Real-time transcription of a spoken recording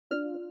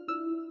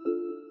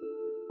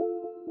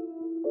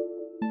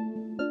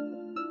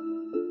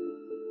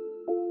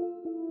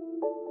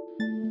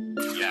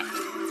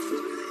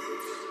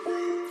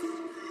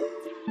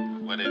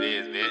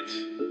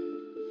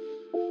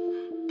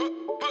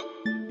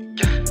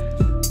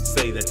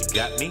you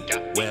got me?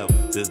 Well,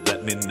 just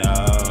let me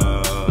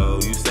know.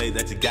 You say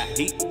that you got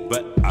heat,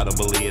 but I don't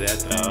believe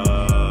that,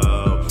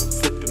 no.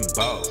 Sippin'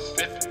 bowl,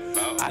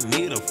 I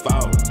need a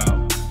phone.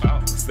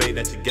 Say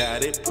that you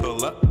got it,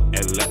 pull up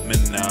and let me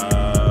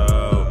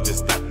know.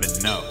 Just let me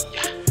know.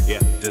 Yeah,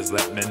 just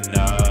let me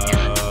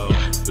know.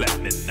 Let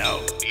me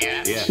know.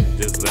 Yeah,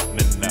 just let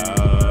me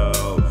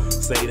know.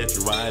 Say that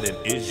you're riding,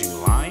 is you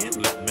lying?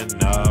 Let me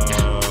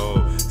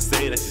know.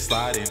 Say that you're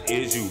sliding,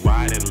 is you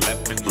riding?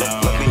 Let me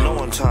know. Let me know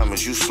on time,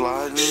 is you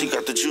sliding? She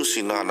got the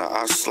juicy nana,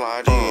 I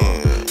slide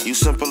in. You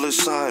simple as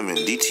Simon,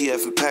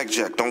 DTF and Pack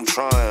Jack, don't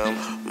try 'em.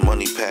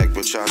 Moneypak,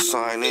 bitch, I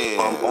sign in.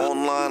 I'm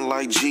online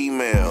like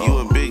Gmail. You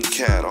a big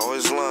cat,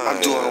 always lying.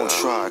 I don't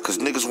try, cause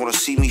niggas wanna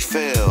see me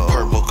fail.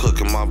 Purple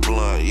cooking my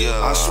blunt,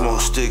 yeah. I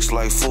smoke sticks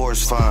like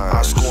forest fire.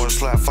 I score and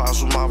slap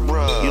fives with my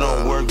bruh. You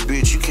don't work,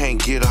 bitch, you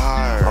can't get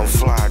hired. I'm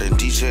fly than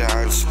DJ,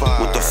 I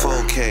inspire. With the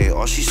 4K,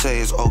 all she say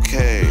is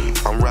okay.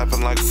 I'm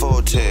rapping like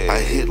Forte. I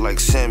hit like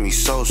Sammy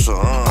Sosa,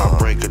 I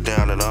break her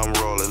down and I'm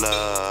rolling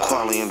up.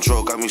 Quali and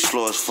Dro got me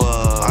slow as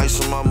fuck. Ice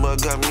in my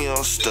mud got me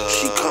on stuff.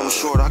 She comes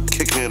short, I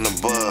kick her in the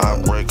butt. I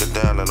break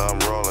her down and I'm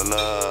rolling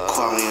up.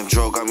 Quali and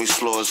Dro got me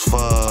slow as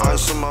fuck.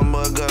 Ice in my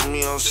mud got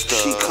me on stuff.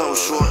 She comes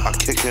short, I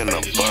kick her in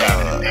the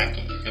butt.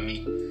 You feel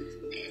me?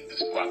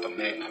 This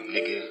guacamole, my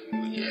nigga.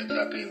 Yeah,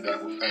 drop in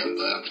back with family,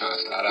 but I'm trying to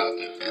slide out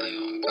there, family,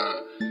 on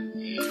time.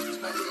 Yeah,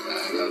 like I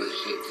got other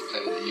shit to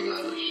tell you, you got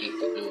other shit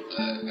to do, but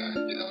I gotta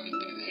get on these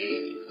niggas'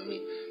 head, you feel me?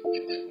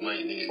 Get this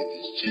money, nigga, get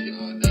this chicken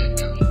all day,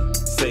 feel me?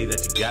 Say that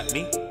you got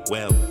me?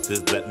 Well,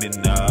 just let me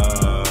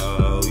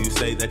know. You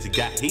say that you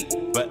got heat,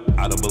 but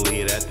I don't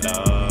believe that,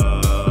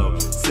 no.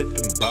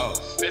 Sippin' bowl,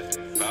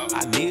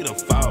 I need a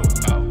phone.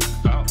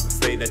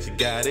 Say that you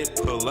got it,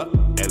 pull up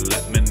and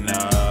let me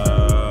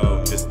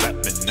know. Just let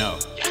me know.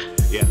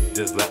 Yeah,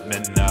 just let me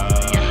know.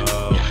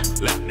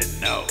 Let me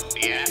know.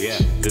 Yeah,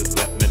 just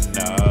let me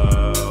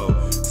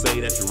know. Say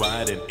that you're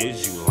riding,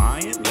 is you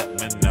lying?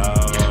 Let me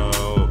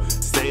know.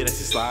 Say that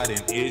you're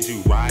sliding, is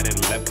you riding?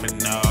 Let me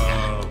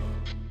know.